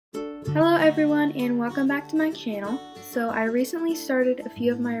Hello everyone and welcome back to my channel. So I recently started a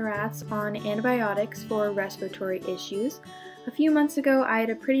few of my rats on antibiotics for respiratory issues. A few months ago I had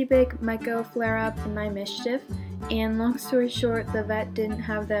a pretty big myco flare-up in my mischief, and long story short, the vet didn't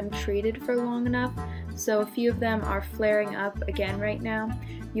have them treated for long enough, so a few of them are flaring up again right now.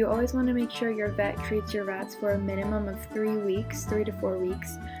 You always want to make sure your vet treats your rats for a minimum of 3 weeks, 3 to 4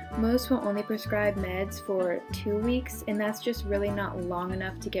 weeks. Most will only prescribe meds for 2 weeks, and that's just really not long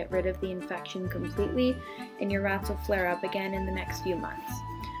enough to get rid of the infection completely, and your rats will flare up again in the next few months.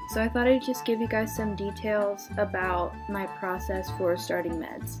 So I thought I'd just give you guys some details about my process for starting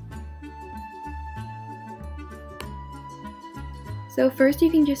meds. So first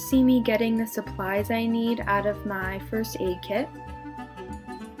you can just see me getting the supplies I need out of my first aid kit.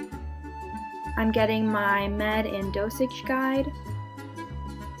 I'm getting my med and dosage guide,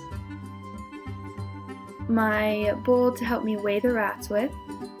 my bowl to help me weigh the rats with,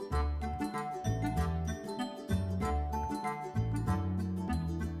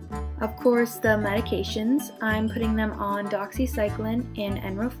 of course the medications. I'm putting them on doxycycline and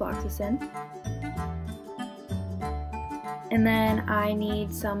enrofloxacin. And then I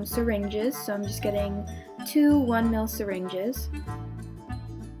need some syringes, so I'm just getting 2 1 ml syringes,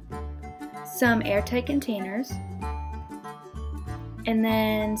 some airtight containers, and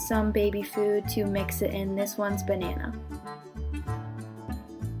then some baby food to mix it in. This one's banana.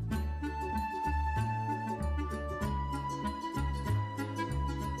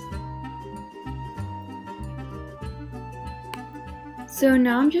 So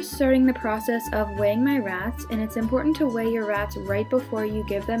now I'm just starting the process of weighing my rats, and it's important to weigh your rats right before you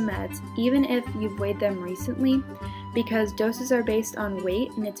give them meds, even if you've weighed them recently, because doses are based on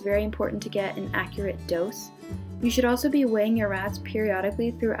weight and it's very important to get an accurate dose. You should also be weighing your rats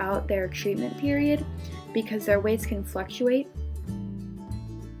periodically throughout their treatment period because their weights can fluctuate.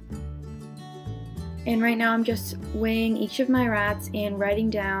 And right now I'm just weighing each of my rats and writing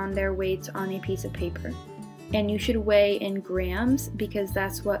down their weights on a piece of paper. And you should weigh in grams because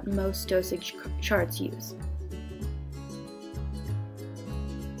that's what most dosage charts use.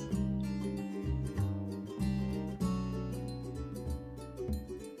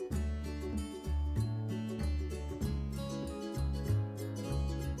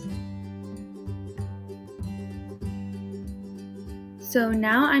 So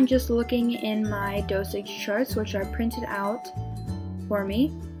now I'm just looking in my dosage charts, which are printed out for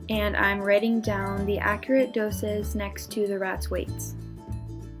me, and I'm writing down the accurate doses next to the rats' weights.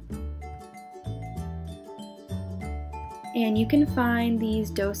 And you can find these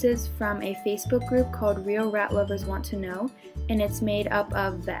doses from a Facebook group called Real Rat Lovers Want to Know, and it's made up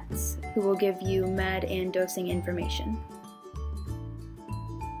of vets who will give you med and dosing information.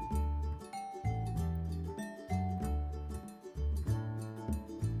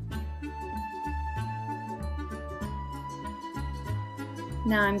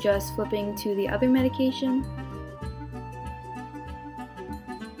 Now I'm just flipping to the other medication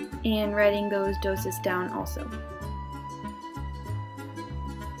and writing those doses down also.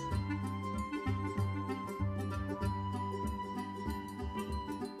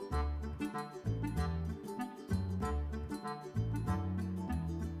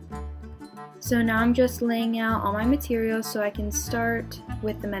 So now I'm just laying out all my materials so I can start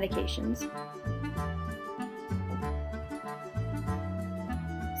with the medications.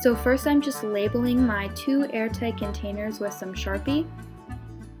 So first I'm just labeling my 2 airtight containers with some Sharpie,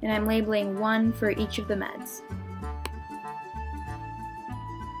 and I'm labeling 1 for each of the meds.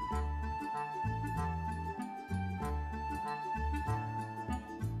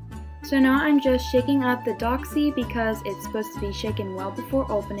 So now I'm just shaking up the doxy because it's supposed to be shaken well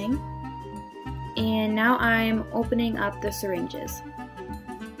before opening, and now I'm opening up the syringes.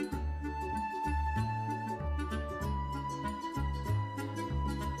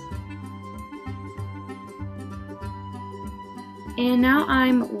 And now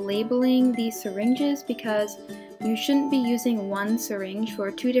I'm labeling these syringes because you shouldn't be using one syringe for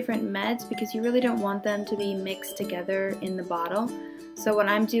 2 different meds because you really don't want them to be mixed together in the bottle. So what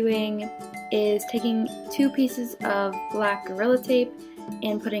I'm doing is taking 2 pieces of black Gorilla Tape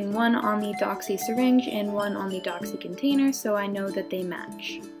and putting 1 on the doxy syringe and 1 on the doxy container so I know that they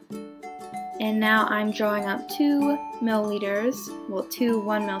match. And now I'm drawing up 2 milliliters, well 2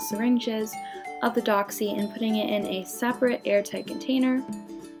 1 ml syringes of the doxy and putting it in a separate airtight container,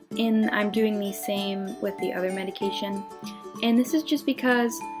 and I'm doing the same with the other medication. And this is just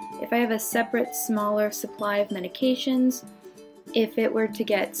because if I have a separate smaller supply of medications, if it were to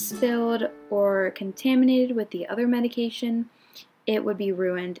get spilled or contaminated with the other medication, it would be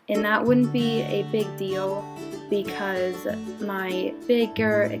ruined, and that wouldn't be a big deal because my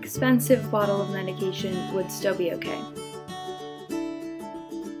bigger, expensive bottle of medication would still be okay.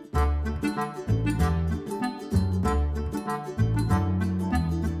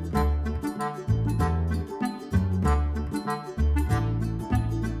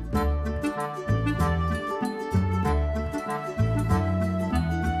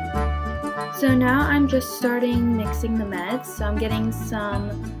 So now I'm just starting mixing the meds. So I'm getting some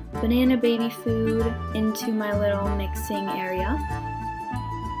banana baby food into my little mixing area.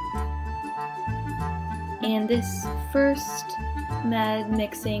 And this first med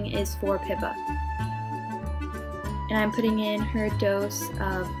mixing is for Pippa. And I'm putting in her dose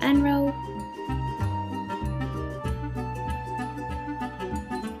of Enro.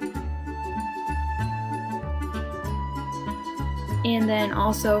 And then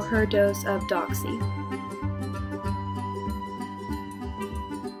also her dose of Doxy.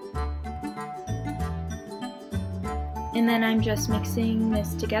 And then I'm just mixing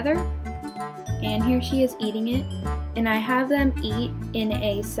this together, and here she is eating it, and I have them eat in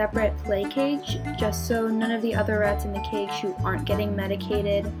a separate play cage just so none of the other rats in the cage who aren't getting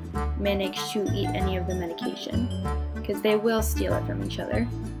medicated manage to eat any of the medication, because they will steal it from each other.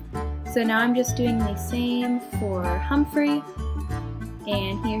 So now I'm just doing the same for Humphrey,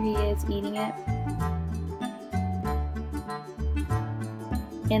 and here he is eating it.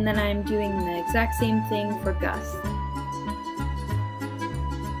 And then I'm doing the exact same thing for Gus.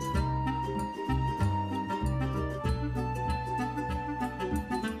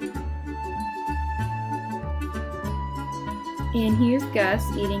 And here's Gus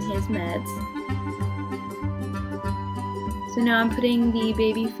eating his meds. So now I'm putting the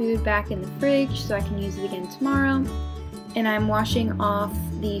baby food back in the fridge so I can use it again tomorrow. And I'm washing off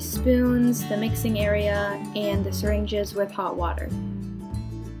the spoons, the mixing area, and the syringes with hot water.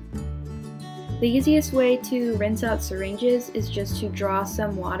 The easiest way to rinse out syringes is just to draw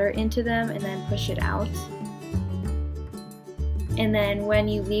some water into them and then push it out. And then when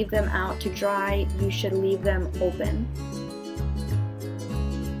you leave them out to dry, you should leave them open.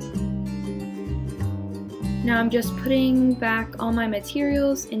 Now I'm just putting back all my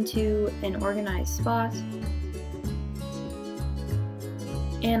materials into an organized spot.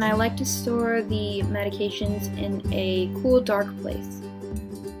 And I like to store the medications in a cool, dark place.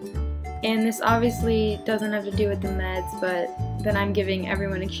 And this obviously doesn't have to do with the meds, but then I'm giving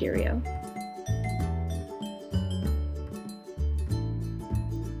everyone a Cheerio.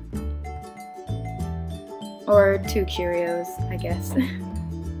 Or 2 Cheerios, I guess.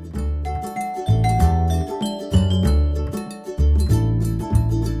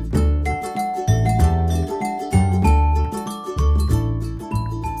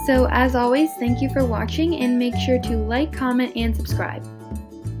 So as always, thank you for watching, and make sure to like, comment, and subscribe.